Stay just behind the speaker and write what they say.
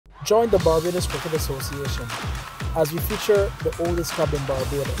Join the Barbados Cricket Association as we feature the oldest club in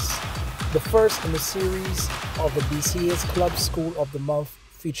Barbados, the first in the series of the BCA's Club School of the Month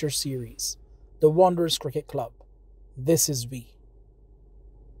feature series, the Wanderers Cricket Club. This is we.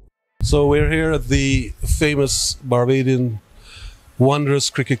 So we're here at the famous Barbadian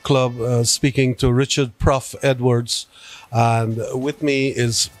Wanderers Cricket Club speaking to Richard Prof Edwards, and with me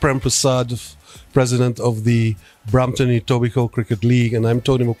is Prem Prasad, president of the Brampton Etobicoke Cricket League, and I'm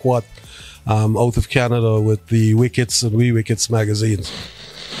Tony McQuat out of Canada with the Wickets and We Wickets magazines.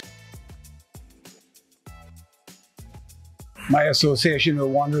 My association with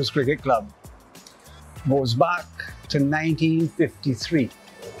Wanderers Cricket Club goes back to 1953.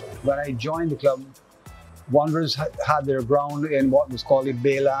 When I joined the club, Wanderers had their ground in what was called the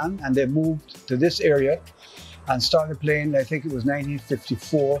Bayland, and they moved to this area and started playing. I think it was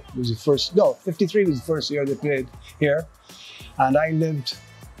 1954 was the first, no, 53 was the first year they played here. And I lived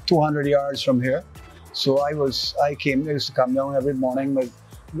 200 yards from here. So I used to come down every morning,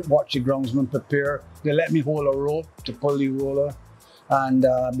 watch the groundsman prepare. They let me hold a rope to pull the roller, and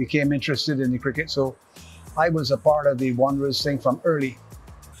became interested in the cricket. So I was a part of the Wanderers thing from early.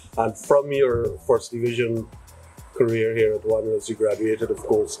 And from your first division career here at Wanderers, you graduated, of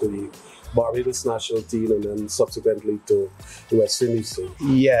course, to the Barbados national team and then subsequently to the West Indies team.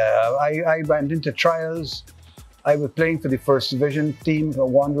 Yeah, I went into trials. I was playing for the first division team for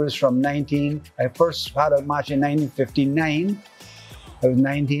Wanderers from 19. I first had a match in 1959. I was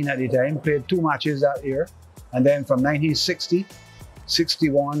 19 at the time, played 2 matches that year. And then from 1960,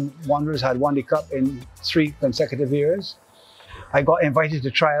 61, Wanderers had won the cup in 3 consecutive years. I got invited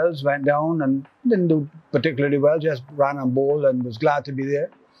to trials, went down and didn't do particularly well, just ran and bowled and was glad to be there.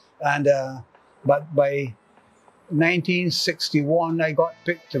 And but by 1961, I got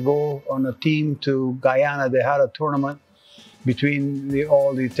picked to go on a team to Guyana. They had a tournament between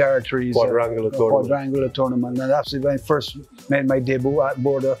all the territories. Quadrangular tournament. And that's when I first made my debut at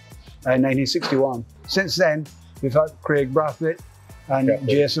Border in 1961. Since then, we've had Craig Brathwaite and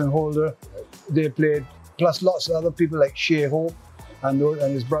Jason Holder. They played, plus lots of other people like Shea Hope and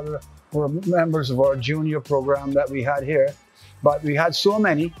his brother were members of our junior program that we had here. But we had so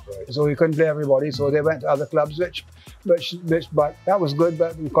many, so we couldn't play everybody. So they went to other clubs, but that was good,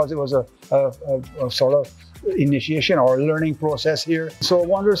 but because it was a sort of initiation or learning process here. So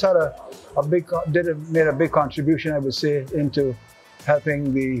Wanderers had made a big contribution, I would say, into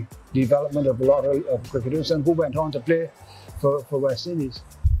helping the development of a lot of cricketers and who went on to play for West Indies.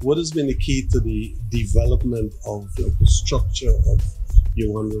 What has been the key to the development of the structure of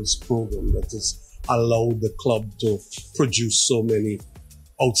your Wanderers program that has allowed the club to produce so many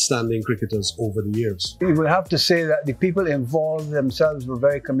outstanding cricketers over the years? We would have to say that the people involved themselves were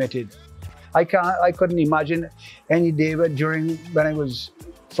very committed. I couldn't imagine any day when I was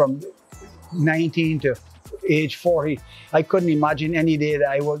from 19 to age 40, I couldn't imagine any day that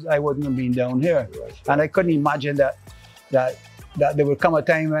I wouldn't have been down here. Right. And I couldn't imagine that there would come a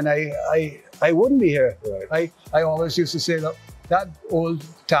time when I wouldn't be here. Right. I always used to say that old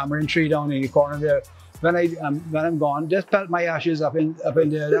tamarind tree down in the corner there, when I'm gone, just pelt my ashes up in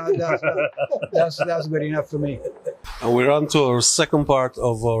there. That's good enough for me. And we're on to our second part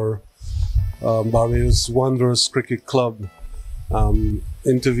of our Barbados Wanderers Cricket Club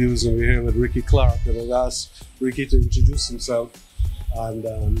interviews, and we're here with Ricky Clark. And I've asked Ricky to introduce himself and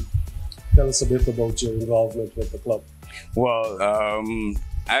tell us a bit about your involvement with the club. Well,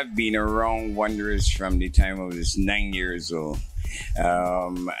 I've been around Wanderers from the time I was 9 years old.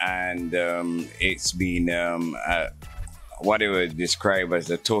 It's been what I would describe as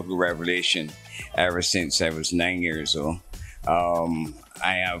a total revelation ever since I was 9 years old.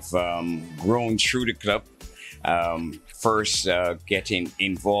 I have grown through the club, first getting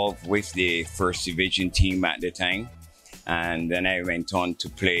involved with the first division team at the time, and then I went on to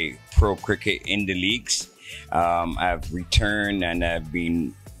play pro cricket in the leagues. I've returned and I've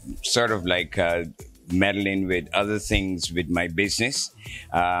been sort of like meddling with other things with my business.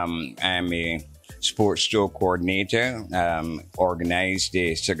 I'm a sports store coordinator, organized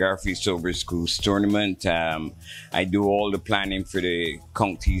the Cigar Feast Silver Schools tournament. I do all the planning for the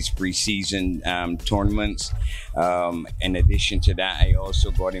county's pre-season tournaments. In addition to that, I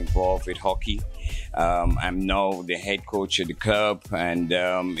also got involved with hockey. I'm now the head coach of the club, and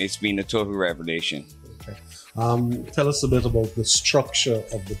it's been a total revelation. Okay. Tell us a bit about the structure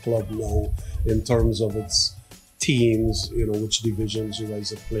of the club now in terms of its teams, which divisions you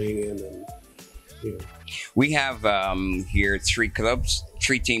guys are playing in, and We have here three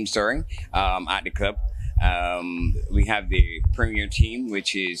teams, at the club. We have the Premier team,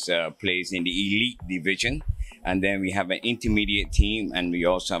 which is plays in the elite division. And then we have an intermediate team, and we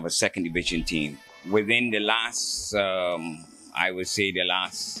also have a second division team. Within the last, I would say the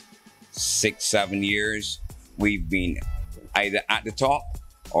last 6-7 years, we've been either at the top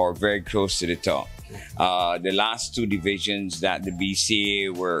or very close to the top. The last two divisions that the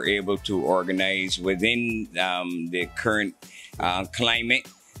BCA were able to organize within the current climate,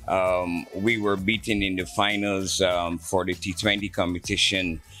 we were beaten in the finals for the T20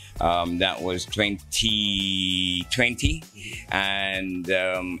 competition. That was 2020, and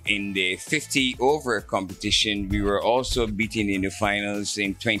in the 50 over competition, we were also beaten in the finals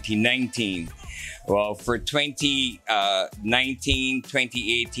in 2019. Well, for 2019,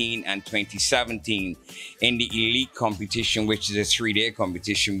 2018, and 2017, in the elite competition, which is a 3-day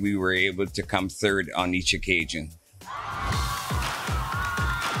competition, we were able to come third on each occasion.